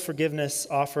full forgiveness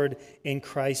offered in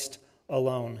Christ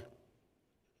alone.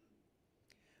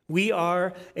 We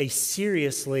are a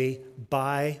seriously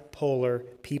bipolar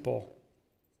people.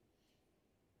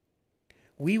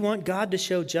 We want God to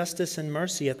show justice and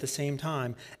mercy at the same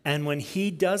time. And when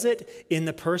he does it in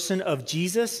the person of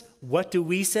Jesus, what do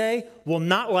we say? Well,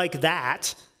 not like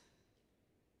that.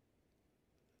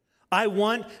 I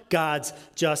want God's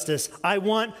justice. I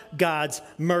want God's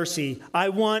mercy. I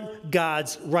want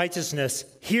God's righteousness.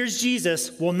 Here's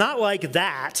Jesus. Well, not like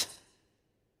that.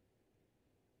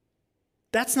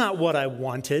 That's not what I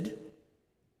wanted.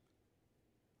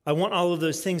 I want all of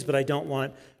those things, but I don't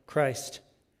want Christ.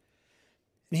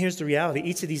 And here's the reality.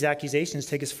 Each of these accusations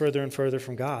take us further and further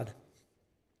from God.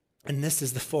 And this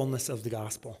is the fullness of the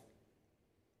gospel.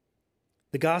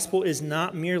 The gospel is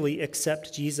not merely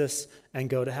accept Jesus and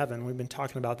go to heaven. We've been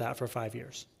talking about that for 5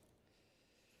 years.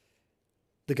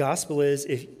 The gospel is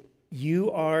if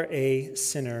you are a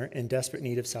sinner in desperate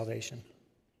need of salvation,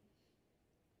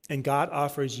 and God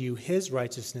offers you his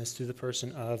righteousness through the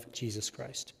person of Jesus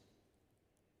Christ.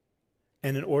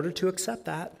 And in order to accept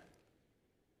that,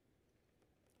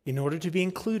 in order to be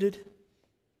included,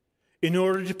 in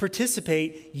order to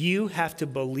participate, you have to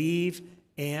believe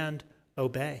and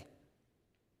obey.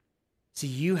 See,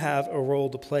 you have a role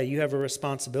to play. You have a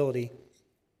responsibility.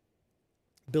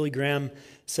 Billy Graham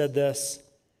said this,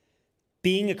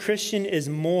 being a Christian is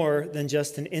more than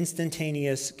just an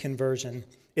instantaneous conversion.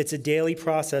 It's a daily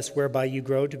process whereby you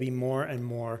grow to be more and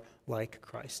more like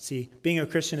Christ. See, being a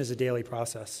Christian is a daily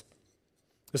process.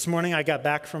 This morning I got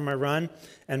back from my run,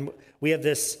 and we have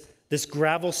this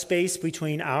gravel space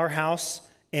between our house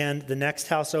and the next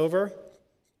house over.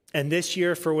 And this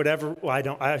year, for whatever, I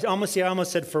almost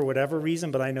said for whatever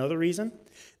reason, but I know the reason.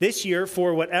 This year,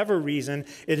 for whatever reason,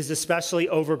 it is especially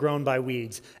overgrown by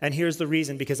weeds. And here's the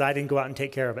reason, because I didn't go out and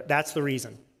take care of it. That's the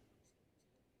reason.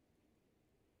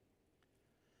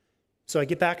 So I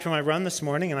get back from my run this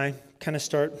morning, and I kind of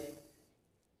start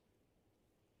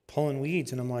pulling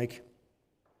weeds, and I'm like,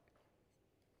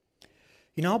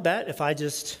 I'll bet if I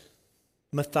just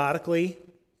methodically,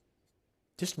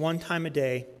 just one time a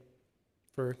day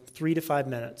for 3 to 5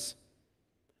 minutes,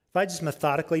 if I just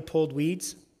methodically pulled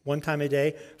weeds one time a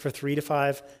day for 3 to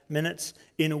 5 minutes,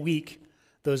 in a week,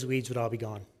 those weeds would all be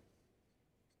gone.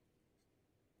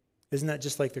 Isn't that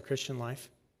just like the Christian life?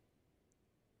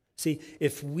 See,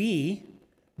 if we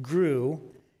grew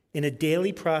in a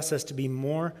daily process to be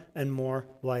more and more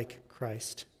like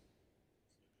Christ,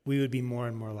 we would be more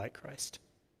and more like Christ.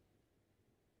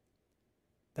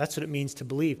 That's what it means to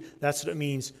believe. That's what it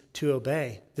means to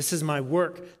obey. This is my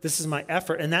work. This is my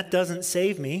effort. And that doesn't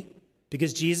save me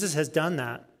because Jesus has done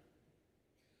that.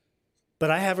 But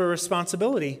I have a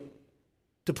responsibility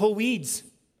to pull weeds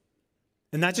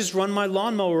and not just run my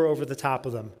lawnmower over the top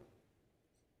of them,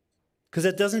 because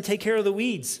that doesn't take care of the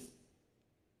weeds.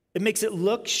 It makes it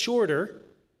look shorter.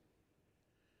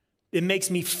 It makes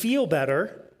me feel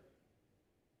better.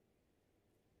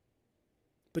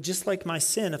 But just like my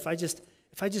sin, if I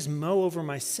just mow over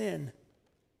my sin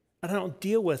and I don't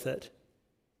deal with it,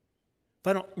 if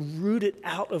I don't root it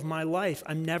out of my life,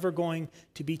 I'm never going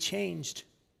to be changed.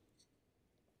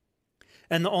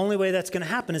 And the only way that's going to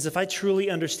happen is if I truly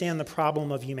understand the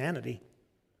problem of humanity.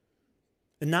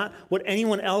 And not what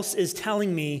anyone else is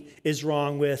telling me is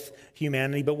wrong with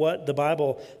humanity, but what the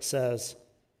Bible says.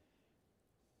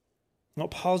 And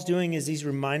what Paul's doing is he's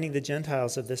reminding the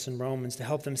Gentiles of this in Romans to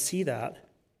help them see that.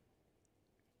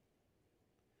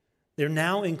 They're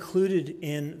now included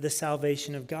in the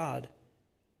salvation of God.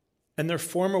 And their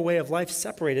former way of life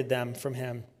separated them from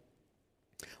him.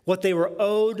 What they were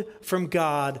owed from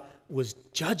God was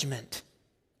judgment.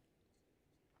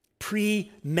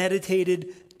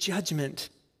 Premeditated judgment.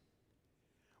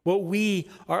 What we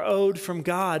are owed from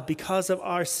God because of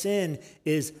our sin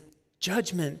is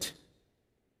judgment.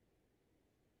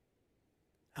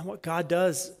 And what God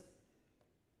does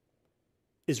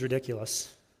is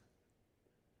ridiculous.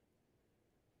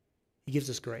 He gives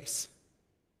us grace.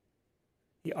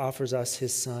 He offers us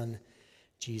his son,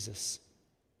 Jesus.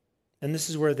 And this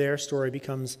is where their story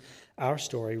becomes our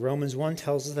story. Romans 1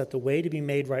 tells us that the way to be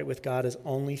made right with God is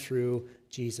only through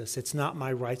Jesus. It's not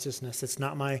my righteousness. It's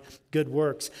not my good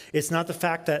works. It's not the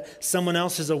fact that someone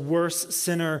else is a worse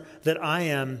sinner than I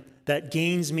am that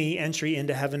gains me entry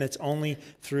into heaven. It's only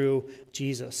through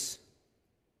Jesus.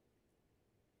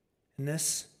 And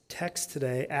this text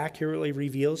today accurately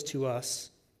reveals to us,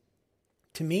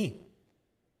 to me,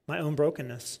 my own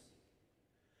brokenness.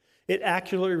 It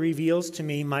accurately reveals to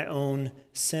me my own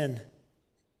sin.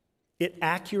 It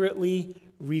accurately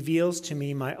reveals to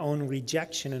me my own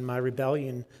rejection and my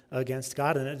rebellion against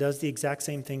God, and it does the exact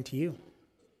same thing to you.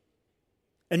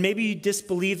 And maybe you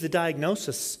disbelieve the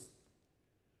diagnosis.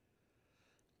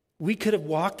 We could have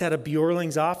walked out of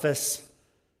Bjorling's office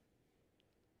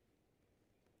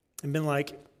and been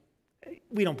like,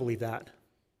 we don't believe that.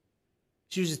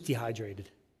 She was just dehydrated.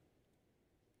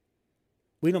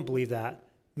 We don't believe that.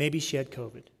 Maybe she had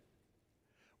COVID.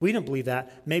 We don't believe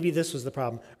that. Maybe this was the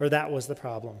problem, or that was the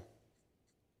problem.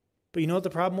 But you know what the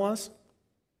problem was?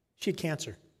 She had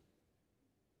cancer.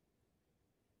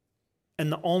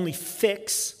 And the only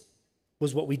fix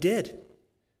was what we did.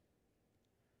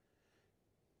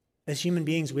 As human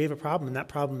beings, we have a problem, and that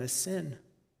problem is sin.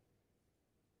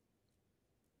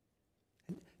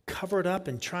 Cover it up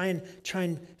and try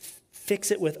and fix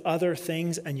it with other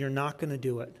things, and you're not going to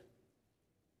do it.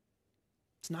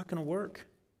 It's not going to work.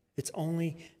 It's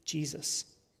only Jesus.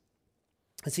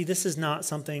 And see, this is not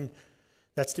something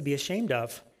that's to be ashamed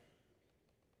of.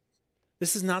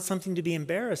 This is not something to be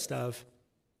embarrassed of.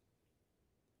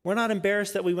 We're not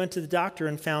embarrassed that we went to the doctor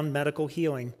and found medical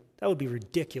healing. That would be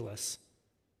ridiculous.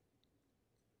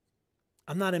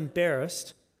 I'm not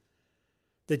embarrassed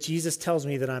that Jesus tells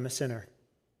me that I'm a sinner.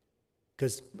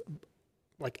 Because,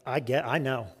 I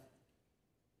know.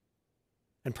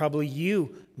 And probably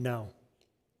you know.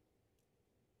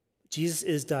 Jesus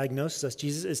is diagnosing us.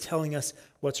 Jesus is telling us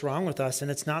what's wrong with us, and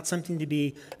it's not something to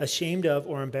be ashamed of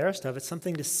or embarrassed of. It's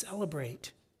something to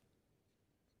celebrate.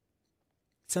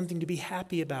 It's something to be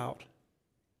happy about.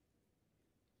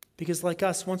 Because like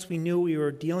us, once we knew what we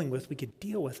were dealing with, we could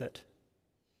deal with it.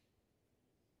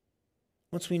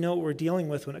 Once we know what we're dealing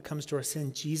with when it comes to our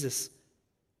sin, Jesus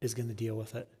is going to deal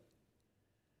with it.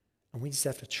 And we just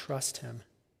have to trust him.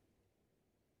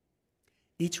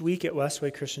 Each week at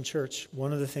Westway Christian Church,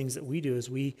 one of the things that we do is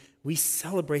we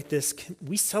celebrate this.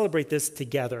 We celebrate this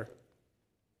together.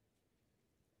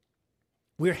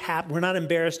 We're not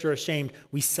embarrassed or ashamed.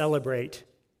 We celebrate.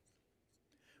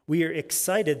 We are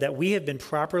excited that we have been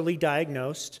properly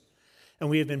diagnosed and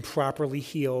we have been properly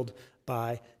healed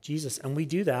by Jesus. And we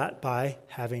do that by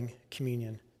having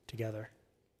communion together,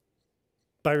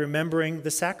 by remembering the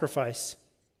sacrifice.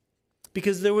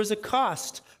 Because there was a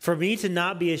cost. For me to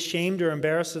not be ashamed or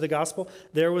embarrassed of the gospel,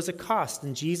 there was a cost,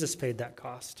 and Jesus paid that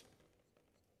cost.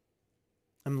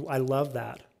 I love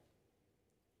that.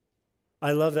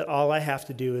 I love that all I have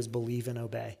to do is believe and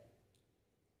obey.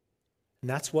 And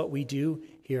that's what we do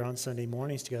here on Sunday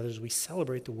mornings together, is we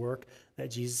celebrate the work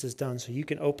that Jesus has done. So you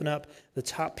can open up the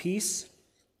top piece.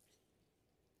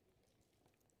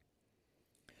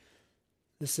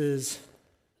 This is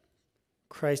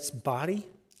Christ's body,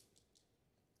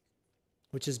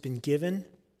 which has been given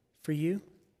for you.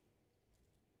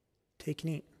 Take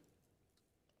and eat.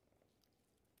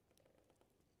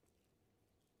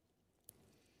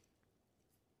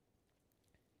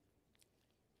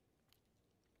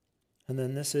 And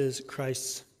then this is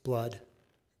Christ's blood,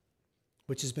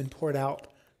 which has been poured out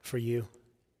for you.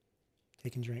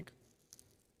 Take and drink.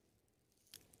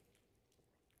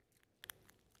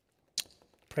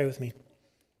 Pray with me.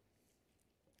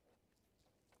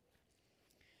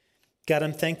 God,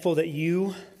 I'm thankful that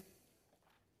you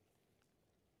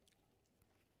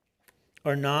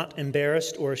are not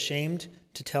embarrassed or ashamed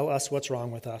to tell us what's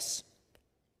wrong with us.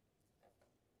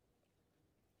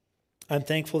 I'm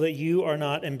thankful that you are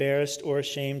not embarrassed or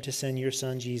ashamed to send your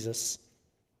son Jesus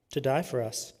to die for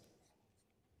us.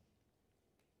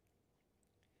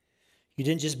 You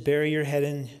didn't just bury your head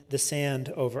in the sand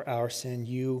over our sin,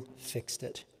 you fixed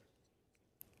it.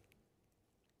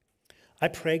 I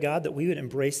pray, God, that we would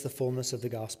embrace the fullness of the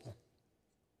gospel.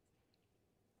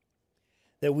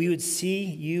 That we would see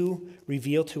you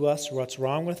reveal to us what's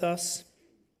wrong with us,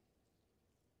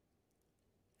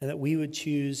 and that we would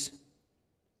choose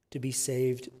to be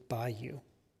saved by you.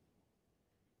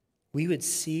 We would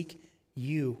seek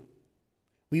you.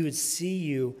 We would see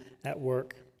you at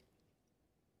work,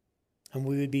 and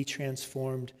we would be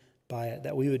transformed by it,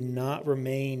 that we would not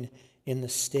remain in the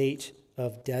state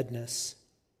of deadness,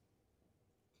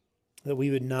 that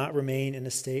we would not remain in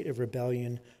a state of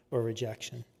rebellion or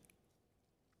rejection.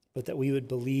 but that we would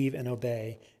believe and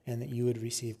obey, and that you would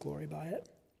receive glory by it.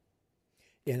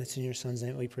 And it's in your Son's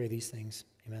name that we pray these things.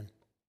 Amen.